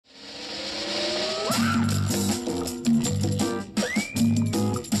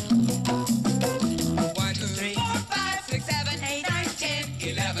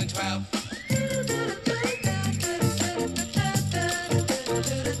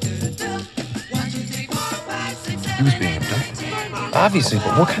He was being abducted. Obviously,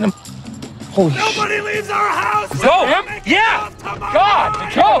 but what kind of... Holy shit. Nobody leaves our house! Go! Yeah!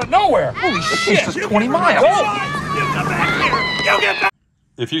 God! Go! Out of nowhere! Holy shit! This is 20 miles! Go! You come back here! You get back!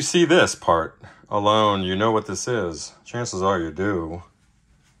 If you see this part alone, you know what this is. Chances are you do.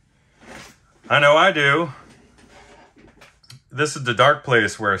 I know I do. This is the dark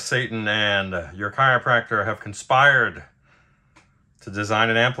place where Satan and your chiropractor have conspired to design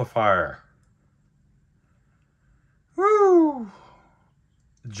an amplifier. Woo!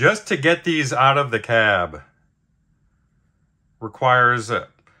 Just to get these out of the cab requires,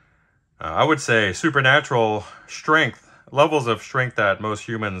 I would say, supernatural strength, levels of strength that most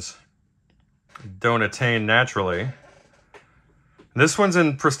humans don't attain naturally. This one's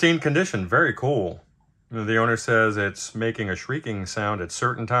in pristine condition, very cool. The owner says it's making a shrieking sound at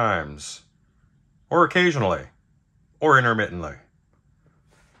certain times, or occasionally, or intermittently.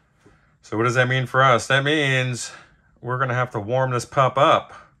 So what does that mean for us? That means we're going to have to warm this pup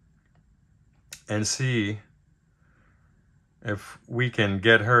up and see if we can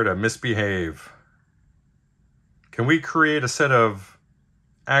get her to misbehave. Can we create a set of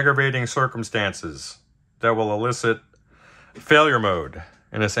aggravating circumstances that will elicit failure mode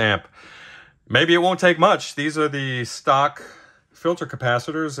in this amp? Maybe it won't take much. These are the stock filter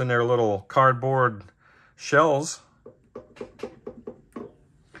capacitors in their little cardboard shells.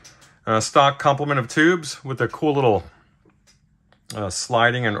 Stock complement of tubes with a cool little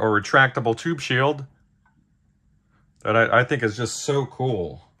sliding and or retractable tube shield that I think is just so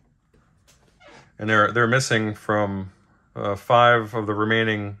cool. And they're missing from 5 of the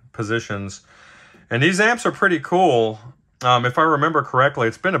remaining positions. And these amps are pretty cool. If I remember correctly,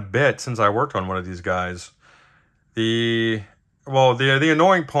 it's been a bit since I worked on one of these guys. The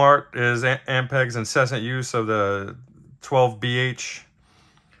annoying part is Ampeg's incessant use of the 12BH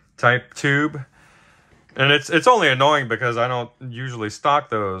type tube. And it's only annoying because I don't usually stock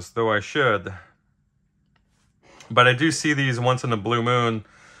those, though I should. But I do see these once in a blue moon.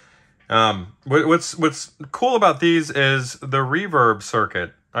 What's cool about these is the reverb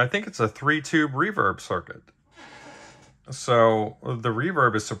circuit. I think it's a 3-tube reverb circuit. So the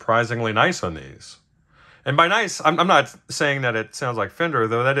reverb is surprisingly nice on these. And by nice, I'm not saying that it sounds like Fender,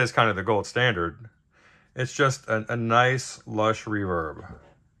 though that is kind of the gold standard. It's just a nice, lush reverb.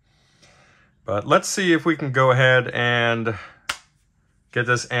 But let's see if we can go ahead and get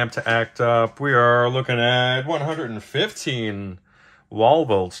this amp to act up. We are looking at 115 wall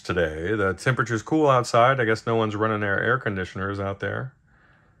volts today. The temperature's cool outside. I guess no one's running their air conditioners out there.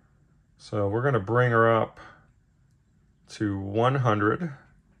 So we're going to bring her up to 100. We're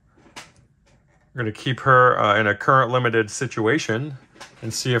going to keep her in a current limited situation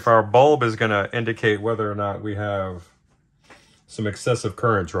and see if our bulb is going to indicate whether or not we have some excessive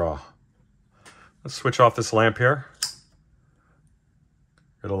current draw. Let's switch off this lamp here.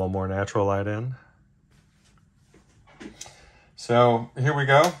 Get a little more natural light in. So here we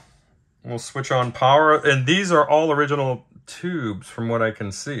go. We'll switch on power. And these are all original tubes from what I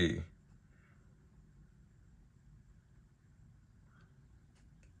can see.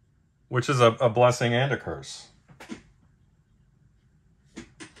 Which is a blessing and a curse.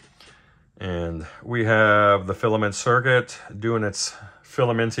 And we have the filament circuit doing its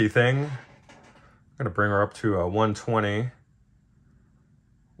filamenty thing. I'm going to bring her up to a 120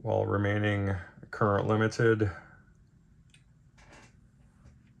 while remaining current limited.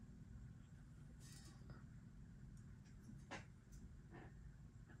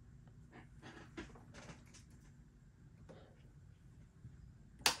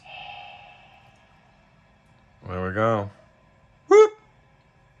 There we go. Whoop.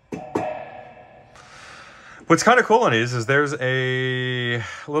 What's kind of cool on these is there's a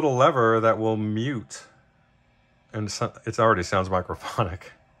little lever that will mute. And it already sounds microphonic.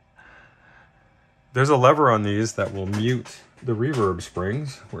 There's a lever on these that will mute the reverb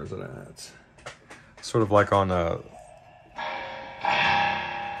springs. Where's it at? Sort of like on a...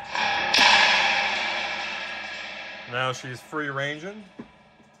 Now she's free ranging.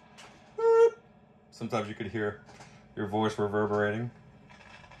 Whoop. Sometimes you could hear your voice reverberating.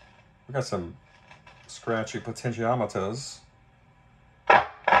 We got some scratchy potentiometers.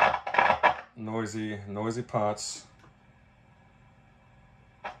 Noisy pots.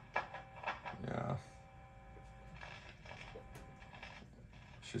 Yeah.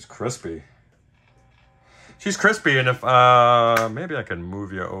 She's crispy. She's crispy, and if maybe I can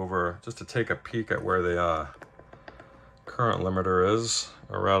move you over just to take a peek at where the current limiter is,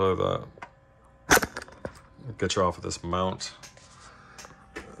 or rather the, get you off of this mount.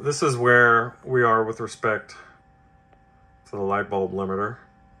 This is where we are with respect to the light bulb limiter.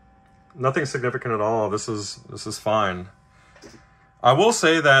 Nothing significant at all. This is fine. I will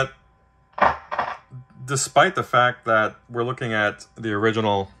say that despite the fact that we're looking at the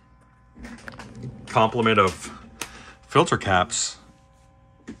original complement of filter caps,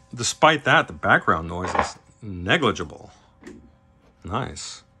 despite that, the background noise is negligible.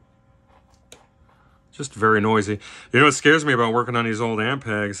 Nice. Just very noisy. You know what scares me about working on these old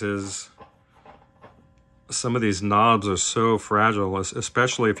Ampegs is some of these knobs are so fragile,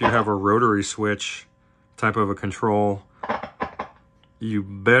 especially if you have a rotary switch type of a control. You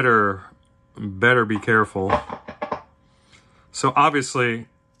better be careful. So obviously,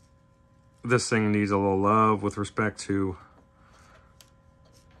 this thing needs a little love with respect to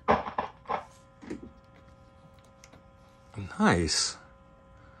nice.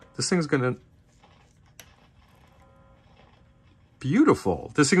 This thing's gonna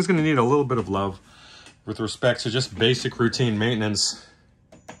beautiful. This thing's gonna need a little bit of love with respect to just basic routine maintenance.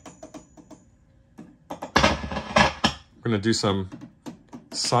 We're gonna do some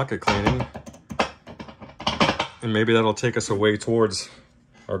socket cleaning, and maybe that'll take us away towards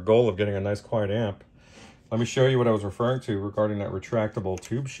our goal of getting a nice quiet amp. Let me show you what I was referring to regarding that retractable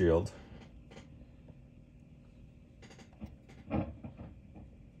tube shield.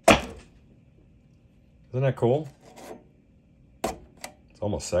 Isn't that cool? It's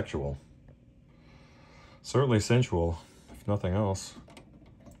almost sexual. Certainly sensual, if nothing else.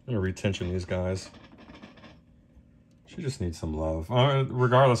 I'm gonna retension these guys. She just needs some love.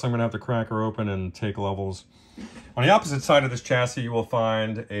 Regardless, I'm gonna have to crack her open and take levels. On the opposite side of this chassis, you will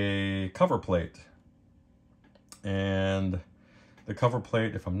find a cover plate. And the cover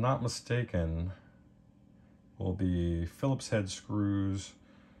plate, if I'm not mistaken, will be Phillips head screws.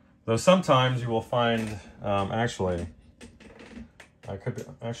 Though sometimes you will find, actually, I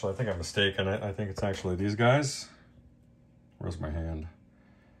think I'm mistaken. I think it's actually these guys. Where's my hand?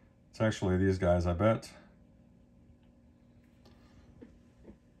 It's actually these guys, I bet.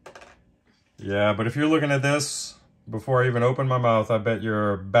 Yeah, but if you're looking at this, before I even open my mouth, I bet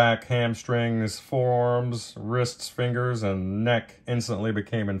your back, hamstrings, forearms, wrists, fingers, and neck instantly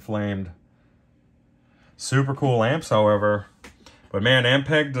became inflamed. Super cool amps, however. But man,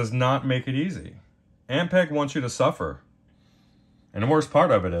 Ampeg does not make it easy. Ampeg wants you to suffer. And the worst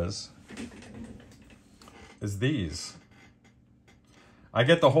part of it is these. I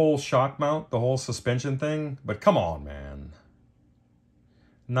get the whole shock mount, the whole suspension thing, but come on, man.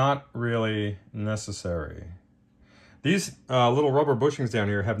 Not really necessary. These little rubber bushings down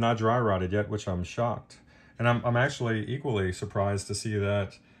here have not dry rotted yet, which I'm shocked. And I'm actually equally surprised to see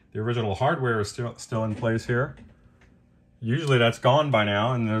that the original hardware is still in place here. Usually that's gone by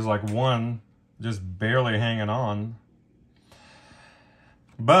now, and there's like one just barely hanging on.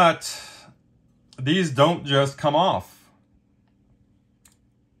 But these don't just come off.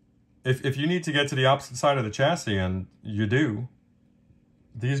 If you need to get to the opposite side of the chassis, and you do,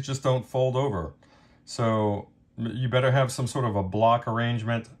 these just don't fold over. So you better have some sort of a block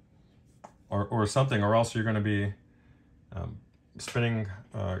arrangement or something, or else you're going to be spending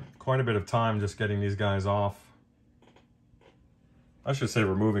quite a bit of time just getting these guys off. I should say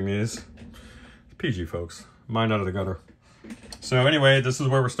removing these. PG, folks. Mind out of the gutter. So anyway, this is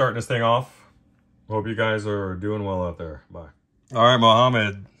where we're starting this thing off. Hope you guys are doing well out there. Bye. All right,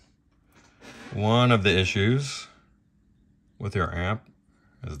 Mohammed. One of the issues with your amp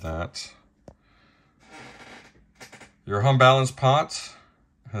is that your hum balance pot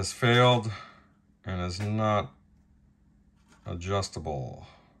has failed and is not adjustable.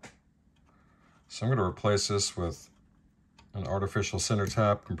 So I'm going to replace this with an artificial center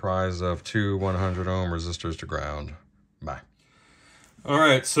tap comprised of two 100 ohm resistors to ground. Bye. All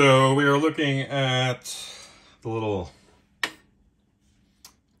right, so we are looking at the little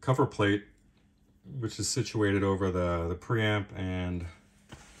cover plate, which is situated over the preamp and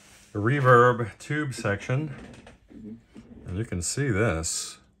the reverb tube section. And you can see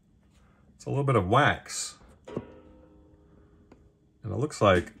this. It's a little bit of wax. And it looks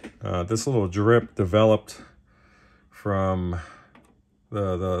like this little drip developed from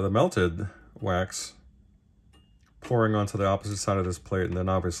the melted wax pouring onto the opposite side of this plate and then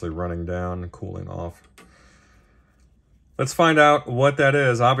obviously running down and cooling off. Let's find out what that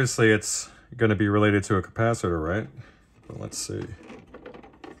is. Obviously it's going to be related to a capacitor, right? But let's see.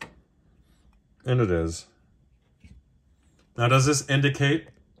 And it is. Now, does this indicate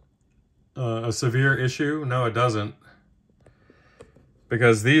a severe issue? No, it doesn't.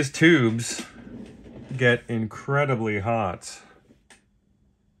 Because these tubes get incredibly hot.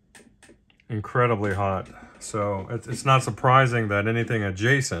 Incredibly hot. So it's not surprising that anything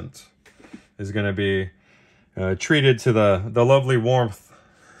adjacent is going to be treated to the lovely warmth.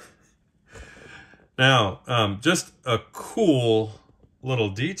 Now, just a cool little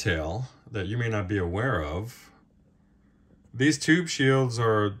detail that you may not be aware of. These tube shields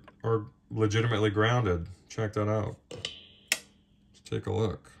are legitimately grounded. Check that out. Let's take a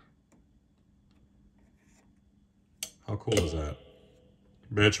look. How cool is that?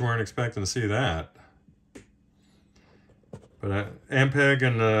 Bet you weren't expecting to see that. But Ampeg,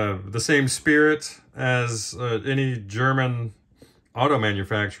 in the same spirit as any German auto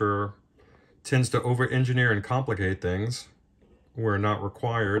manufacturer, tends to over-engineer and complicate things where not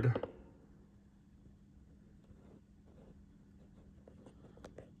required.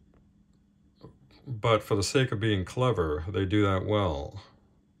 But for the sake of being clever, they do that well.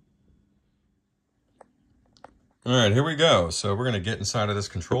 All right, here we go. So we're going to get inside of this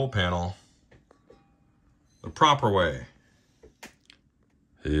control panel the proper way.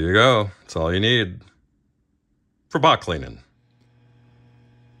 Here you go. That's all you need for bot cleaning.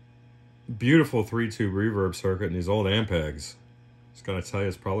 Beautiful 3-tube reverb circuit in these old Ampegs. Just gotta tell you,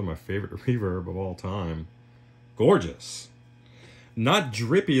 it's probably my favorite reverb of all time. Gorgeous. Not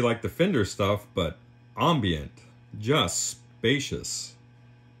drippy like the Fender stuff, but ambient. Just spacious.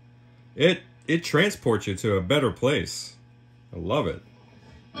 It transports you to a better place. I love it.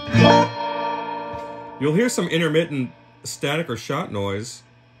 You'll hear some intermittent static or shot noise.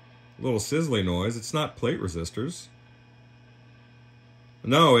 A little sizzly noise. It's not plate resistors.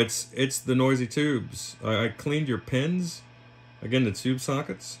 No, it's the noisy tubes. I cleaned your pins. Again, the tube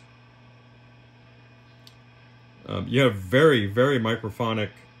sockets. You have very, very microphonic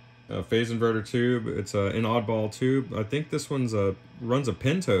phase inverter tube. It's an oddball tube. I think this one's runs a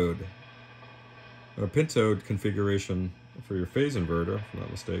pentode. A pentode configuration for your phase inverter, if I'm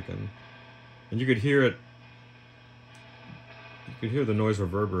not mistaken. And you could hear it. You could hear the noise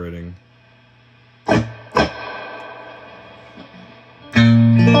reverberating.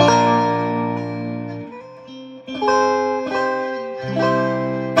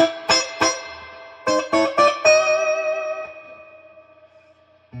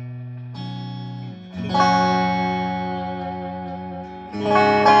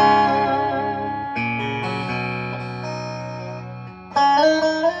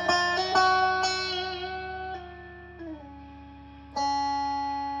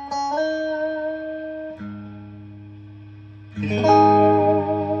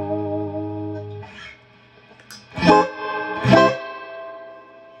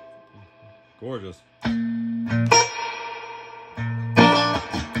 Gorgeous.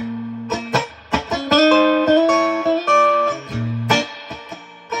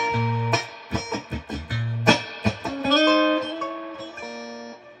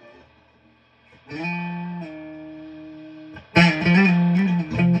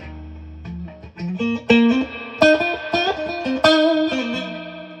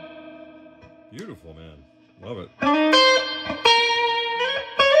 Beautiful, man. Love it.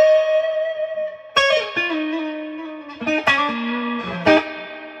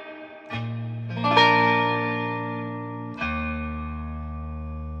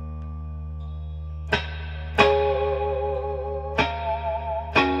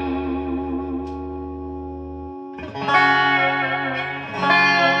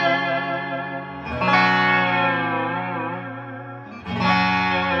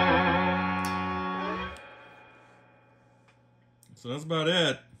 So that's about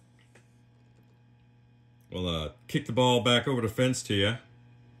it. We'll kick the ball back over the fence to you. And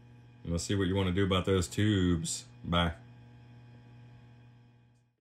we'll see what you want to do about those tubes. Bye.